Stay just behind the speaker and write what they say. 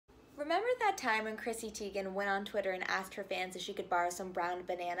Remember that time when Chrissy Teigen went on Twitter and asked her fans if she could borrow some browned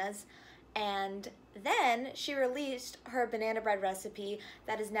bananas? And then she released her banana bread recipe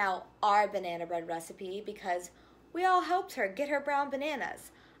that is now our banana bread recipe because we all helped her get her brown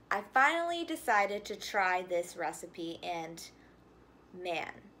bananas. I finally decided to try this recipe and man,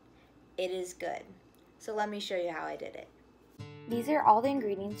 it is good. So let me show you how I did it. These are all the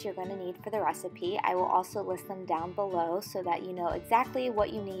ingredients you're going to need for the recipe. I will also list them down below so that you know exactly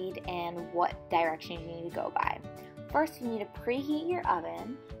what you need and what direction you need to go by. First, you need to preheat your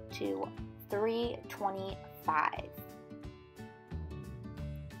oven to 325.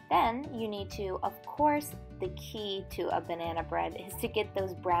 Then you need to, of course, the key to a banana bread is to get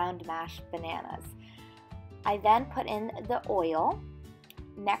those browned mashed bananas. I then put in the oil.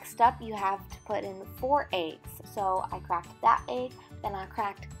 Next up, you have to put in 4 eggs. So I cracked that egg, then I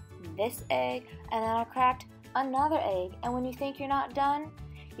cracked this egg, and then I cracked another egg. And when you think you're not done,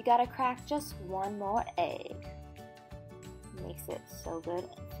 you gotta crack just one more egg. Makes it so good,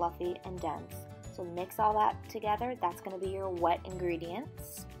 and fluffy, and dense. So mix all that together. That's gonna be your wet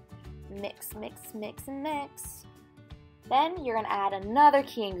ingredients. Mix, mix, mix, and mix. Then you're gonna add another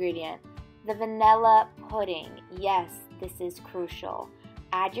key ingredient, the vanilla pudding. Yes, this is crucial.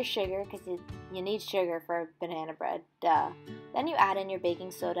 Add your sugar because you need sugar for banana bread, duh. Then you add in your baking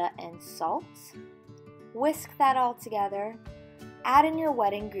soda and salt. Whisk that all together. Add in your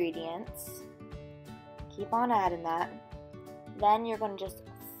wet ingredients. Keep on adding that. Then you're going to just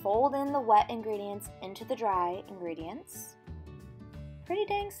fold in the wet ingredients into the dry ingredients. Pretty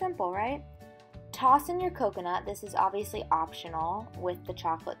dang simple, right? Toss in your coconut. This is obviously optional with the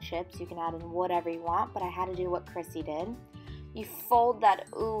chocolate chips. You can add in whatever you want, but I had to do what Chrissy did. You fold that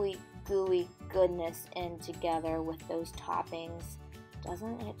ooey gooey goodness in together with those toppings.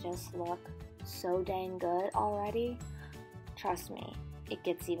 Doesn't it just look so dang good already? Trust me, it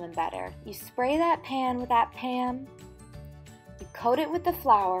gets even better. You spray that pan with that Pam. You coat it with the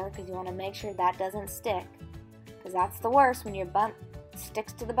flour because you want to make sure that doesn't stick, because that's the worst when your bundt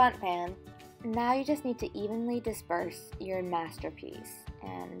sticks to the bundt pan. Now you just need to evenly disperse your masterpiece,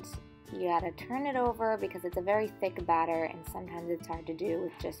 and you gotta turn it over because it's a very thick batter and sometimes it's hard to do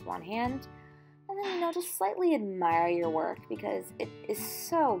with just one hand. And then, just slightly admire your work because it is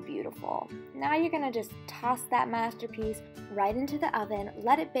so beautiful. Now you're gonna just toss that masterpiece right into the oven,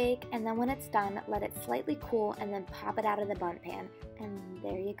 let it bake, and then when it's done, let it slightly cool and then pop it out of the bundt pan. And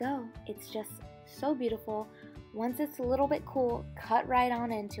there you go. It's just so beautiful. Once it's a little bit cool, cut right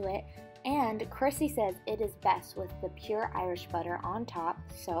on into it. And Chrissy says it is best with the pure Irish butter on top,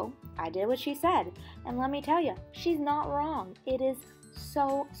 so I did what she said. And let me tell you, she's not wrong. It is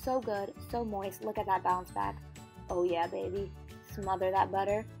so, so good, so moist. Look at that bounce back. Oh yeah, baby. Smother that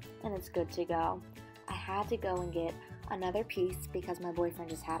butter, and it's good to go. I had to go and get another piece because my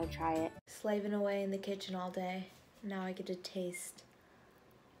boyfriend just had to try it. Slaving away in the kitchen all day. Now I get to taste.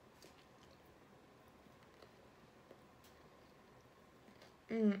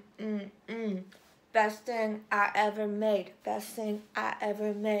 Best thing I ever made. Best thing I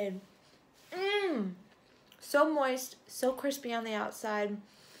ever made. So moist, so crispy on the outside.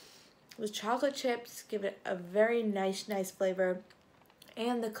 With chocolate chips, give it a very nice flavor.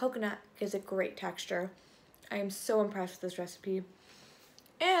 And the coconut gives it great texture. I am so impressed with this recipe.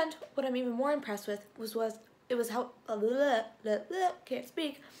 And what I'm even more impressed with was how can't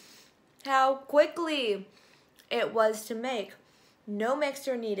speak. How quickly it was to make. No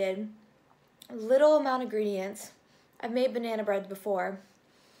mixer needed, little amount of ingredients. I've made banana bread before,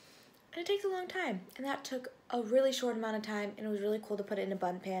 and it takes a long time. And that took a really short amount of time, and it was really cool to put it in a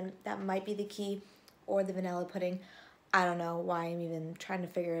bun pan. That might be the key, or the vanilla pudding. I don't know why I'm even trying to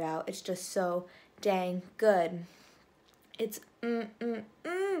figure it out. It's just so dang good. It's